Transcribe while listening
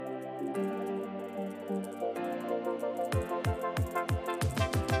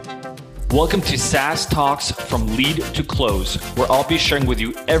Welcome to SaaS Talks from Lead to Close, where I'll be sharing with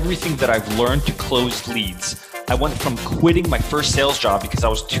you everything that I've learned to close leads. I went from quitting my first sales job because I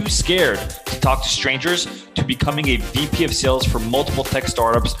was too scared to talk to strangers to becoming a VP of sales for multiple tech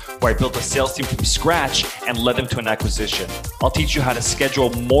startups where I built a sales team from scratch and led them to an acquisition. I'll teach you how to schedule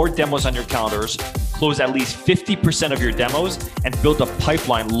more demos on your calendars, close at least 50% of your demos, and build a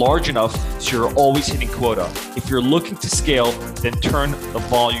pipeline large enough so you're always hitting quota. If you're looking to scale, then turn the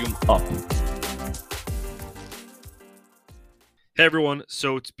volume up. Hey everyone,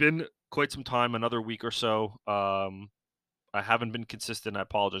 so it's been quite some time, another week or so. I haven't been consistent. I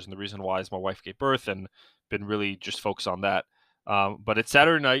apologize. And the reason why is my wife gave birth and been really just focused on that. But it's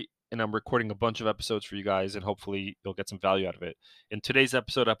Saturday night and I'm recording a bunch of episodes for you guys and hopefully you'll get some value out of it. In today's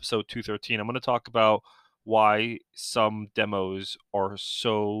episode 213, I'm going to talk about why some demos are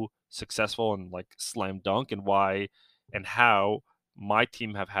so successful and like slam dunk and why and how my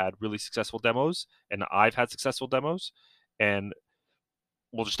team have had really successful demos and I've had successful demos, and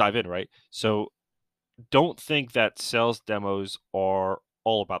we'll just dive in, right? So don't think that sales demos are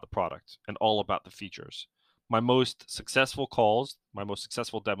all about the product and all about the features. My most successful calls, my most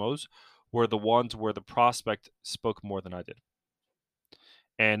successful demos were the ones where the prospect spoke more than I did.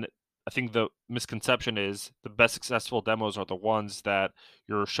 And I think the misconception is the best successful demos are the ones that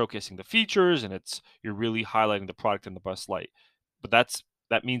you're showcasing the features and you're really highlighting the product in the best light. But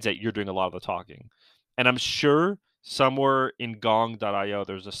that means that you're doing a lot of the talking. And I'm sure somewhere in gong.io,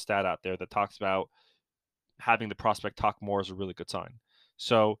 there's a stat out there that talks about having the prospect talk more is a really good sign.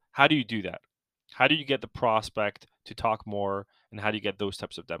 So how do you do that? How do you get the prospect to talk more, and how do you get those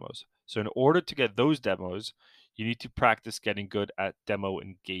types of demos? So in order to get those demos, you need to practice getting good at demo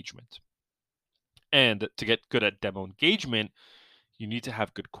engagement. And to get good at demo engagement, you need to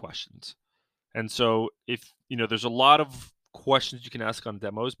have good questions. And so there's a lot of questions you can ask on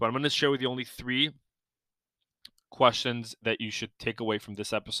demos, but I'm going to share with you only 3 questions that you should take away from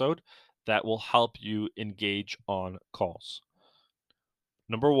this episode that will help you engage on calls.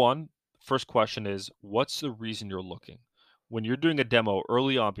 Number 1, first question is, what's the reason you're looking? When you're doing a demo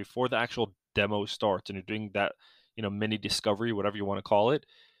early on, before the actual demo starts, and you're doing that, mini discovery, whatever you want to call it,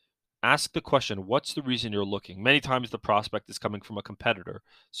 ask the question, what's the reason you're looking? Many times the prospect is coming from a competitor.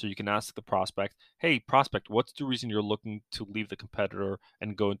 So you can ask the prospect, hey, prospect, what's the reason you're looking to leave the competitor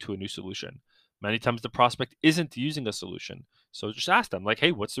and go into a new solution? Many times the prospect isn't using a solution. So just ask them, like,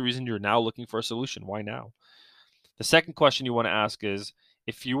 hey, what's the reason you're now looking for a solution? Why now? The second question you want to ask is,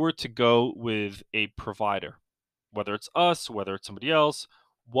 if you were to go with a provider, whether it's us, whether it's somebody else,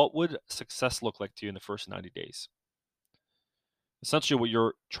 what would success look like to you in the first 90 days? Essentially, what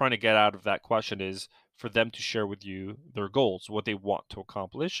you're trying to get out of that question is for them to share with you their goals, what they want to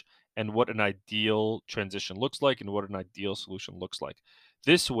accomplish, and what an ideal transition looks like and what an ideal solution looks like.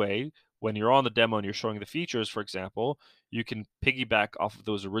 This way, when you're on the demo and you're showing the features, for example, you can piggyback off of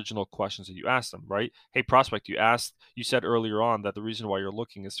those original questions that you asked them, right? Hey, prospect, you said earlier on that the reason why you're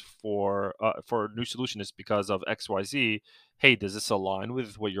looking is for a new solution is because of XYZ. Hey, does this align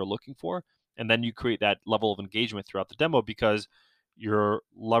with what you're looking for? And then you create that level of engagement throughout the demo because you're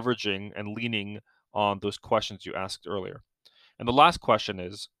leveraging and leaning on those questions you asked earlier. And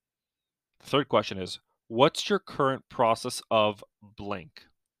the third question is, what's your current process of blank?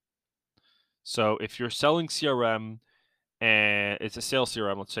 So if you're selling CRM and it's a sales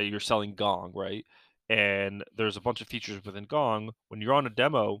CRM, let's say you're selling Gong, right? And there's a bunch of features within Gong. When you're on a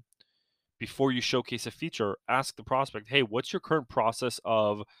demo, before you showcase a feature, ask the prospect, hey, what's your current process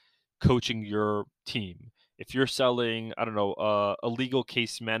of coaching your team? If you're selling, a legal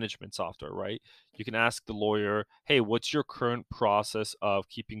case management software, right? You can ask the lawyer, hey, what's your current process of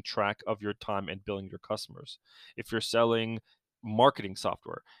keeping track of your time and billing your customers? If you're selling marketing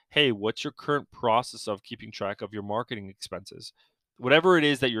software, hey, what's your current process of keeping track of your marketing expenses? Whatever it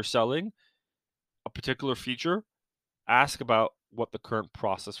is that you're selling, a particular feature, ask about what the current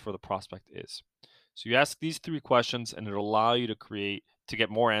process for the prospect is. So you ask these 3 questions and it'll allow you to get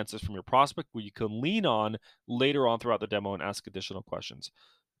more answers from your prospect where you can lean on later on throughout the demo and ask additional questions.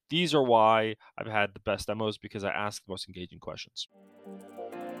 These are why I've had the best demos, because I ask the most engaging questions.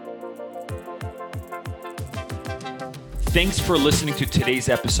 Thanks for listening to today's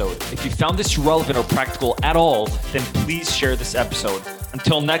episode. If you found this relevant or practical at all, then please share this episode.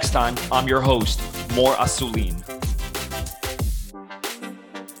 Until next time, I'm your host, Mor Asulin.